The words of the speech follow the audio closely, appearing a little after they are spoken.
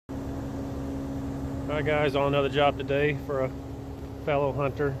Alright guys, on another job today for a fellow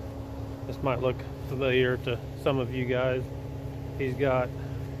hunter. This might look familiar to some of you guys. He's got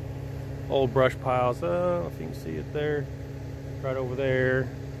old brush piles. I don't know if you can see it there. Right over there,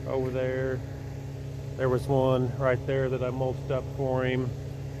 over there. There was one right there that I mulched up for him.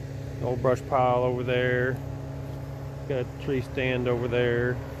 An old brush pile over there. Got a tree stand over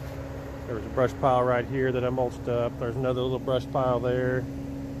there. There was a brush pile right here that I mulched up. There's another little brush pile there.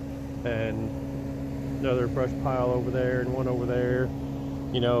 And another brush pile over there and one over there.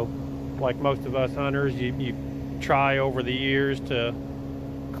 You know, like most of us hunters, you try over the years to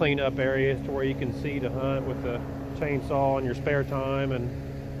clean up areas to where you can see to hunt with a chainsaw in your spare time,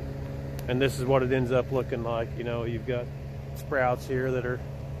 and this is what it ends up looking like. You know, you've got sprouts here that are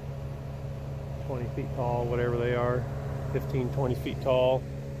 20 feet tall, whatever they are, 15-20 feet tall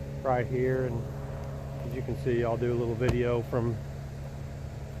right here. And as you can see, I'll do a little video from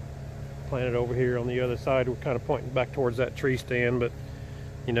planted over here on the other side. We're kind of pointing back towards that tree stand, but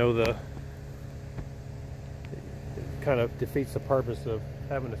you know, it kind of defeats the purpose of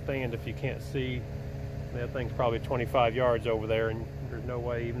having a stand if you can't see. That thing's probably 25 yards over there, and there's no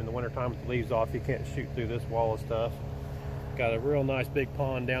way, even in the wintertime with the leaves off, you can't shoot through this wall of stuff. Got a real nice big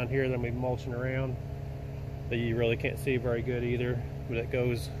pond down here that I'm gonna be mulching around that you really can't see very good either, but it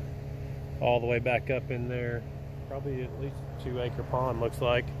goes all the way back up in there. Probably at least a 2-acre pond, looks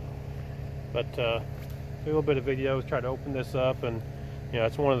like. But do a little bit of videos, try to open this up, and you know,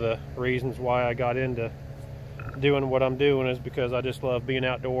 it's one of the reasons why I got into doing what I'm doing, is because I just love being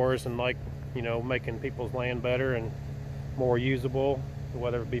outdoors and like, you know, making people's land better and more usable,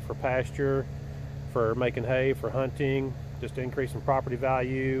 whether it be for pasture, for making hay, for hunting, just increasing property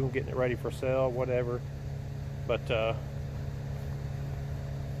value, getting it ready for sale, whatever. But I'm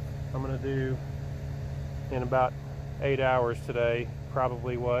gonna do in about 8 hours today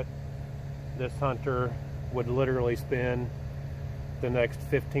probably what this hunter would literally spend the next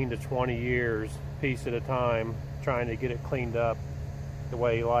 15 to 20 years, piece at a time, trying to get it cleaned up the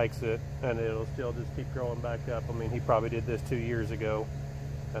way he likes it, and it'll still just keep growing back up. I mean, he probably did this 2 years ago,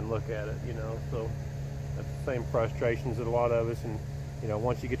 and look at it, you know. So that's the same frustrations that a lot of us, and you know,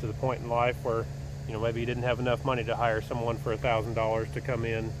 once you get to the point in life where, you know, maybe you didn't have enough money to hire someone for $1,000 to come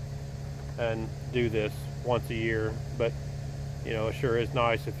in and do this once a year, but you know, it sure is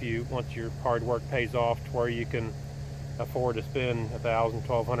nice if you, once your hard work pays off to where you can afford to spend $1,000,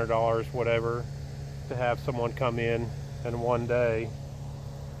 $1,200, whatever, to have someone come in one day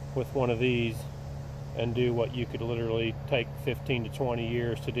with one of these and do what you could literally take 15 to 20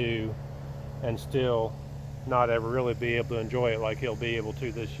 years to do, and still not ever really be able to enjoy it like he'll be able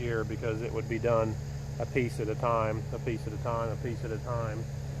to this year, because it would be done a piece at a time, a piece at a time, a piece at a time.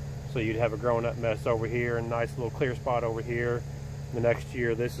 So you'd have a grown up mess over here and a nice little clear spot over here. The next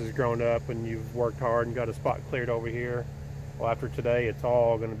year this is grown up and you've worked hard and got a spot cleared over here. Well, after today it's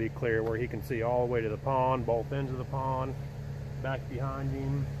all going to be clear where he can see all the way to the pond, both ends of the pond, back behind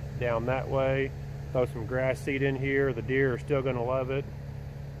him, down that way. Throw some grass seed in here. The deer are still going to love it.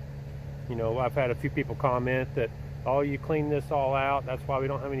 You know, I've had a few people comment that, oh, you clean this all out, that's why we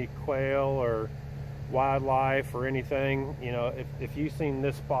don't have any quail or wildlife or anything. You know, if you've seen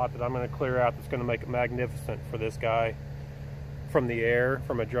this spot that I'm going to clear out, that's going to make it magnificent for this guy, from the air,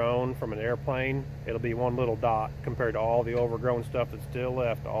 from a drone, from an airplane, it'll be one little dot compared to all the overgrown stuff that's still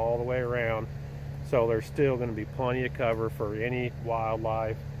left all the way around. So there's still going to be plenty of cover for any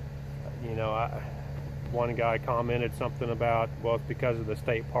wildlife. You know, one guy commented something about, well, it's because of the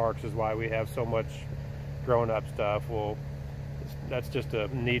state parks is why we have so much grown-up stuff. Well, that's just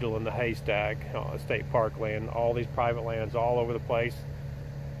a needle in the haystack. State park land, all these private lands all over the place,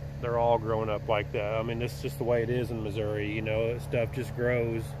 they're all growing up like that. I mean, it's just the way it is in Missouri. You know, stuff just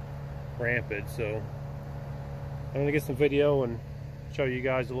grows rampant. So I'm gonna get some video and show you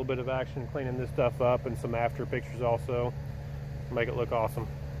guys a little bit of action cleaning this stuff up, and some after pictures also, make it look awesome.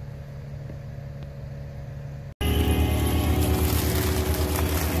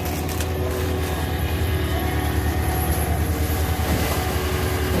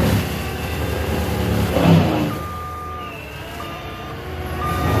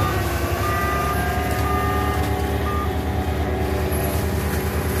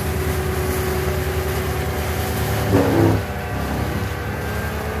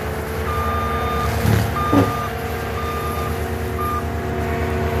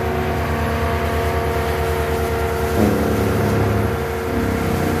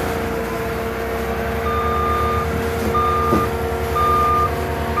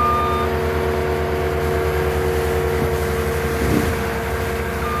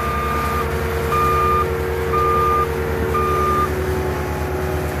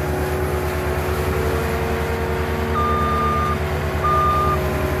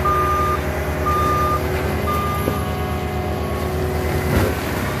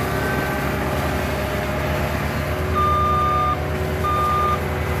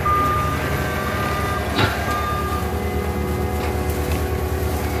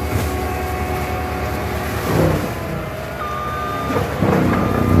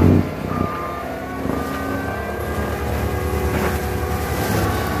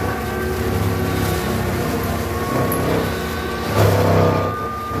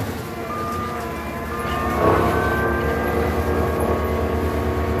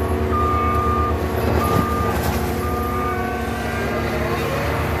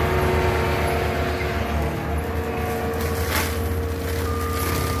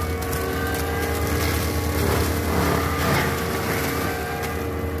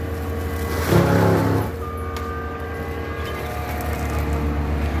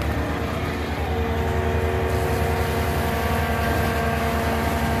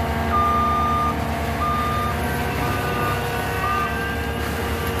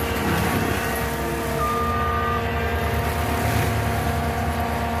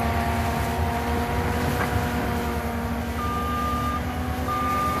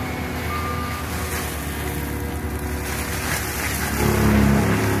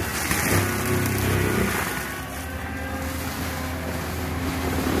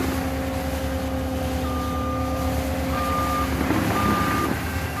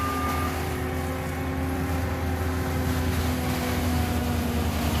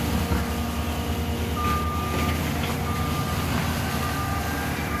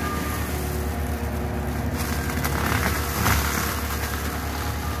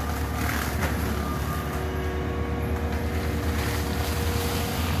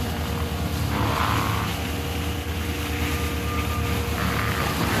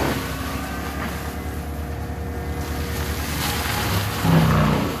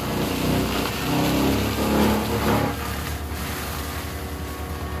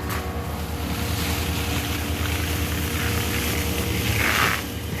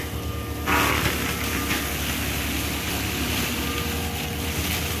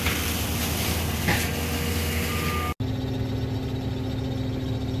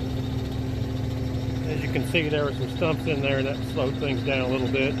 you can see there were some stumps in there, and that slowed things down a little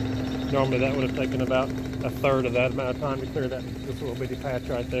bit. Normally that would have taken about a third of that amount of time to clear this little bitty patch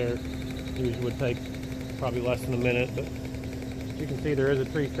right there. Usually would take probably less than a minute, but you can see there is a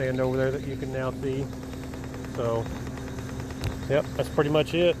tree stand over there that you can now see. So, yep, that's pretty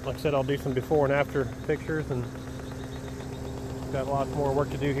much it. Like I said, I'll do some before and after pictures, and got lots more work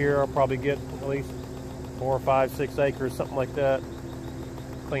to do here. I'll probably get at least 4 or 5, 6 acres, something like that,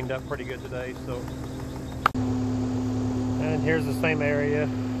 cleaned up pretty good today. So, and here's the same area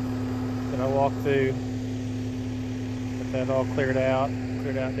that I walked through. Got that all cleared out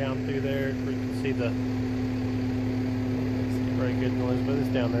down through there. Where you can see the very good noise, but it's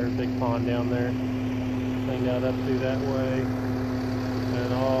down there, a big pond down there. Cleaned out up through that way,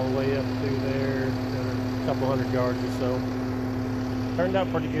 and all the way up through there, a couple hundred yards or so. Turned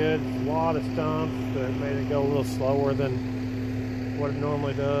out pretty good. A lot of stumps that made it go a little slower than what it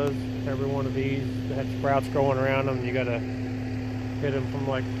normally does. Every one of these had sprouts growing around them. You got to hit them from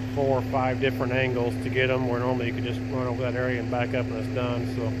like 4 or 5 different angles to get them, where normally you could just run over that area and back up and it's done.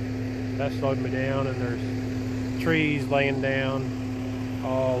 So that slowed me down, and there's trees laying down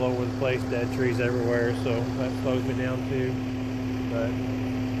all over the place, dead trees everywhere, so that slows me down too. But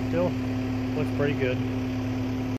still looks pretty good.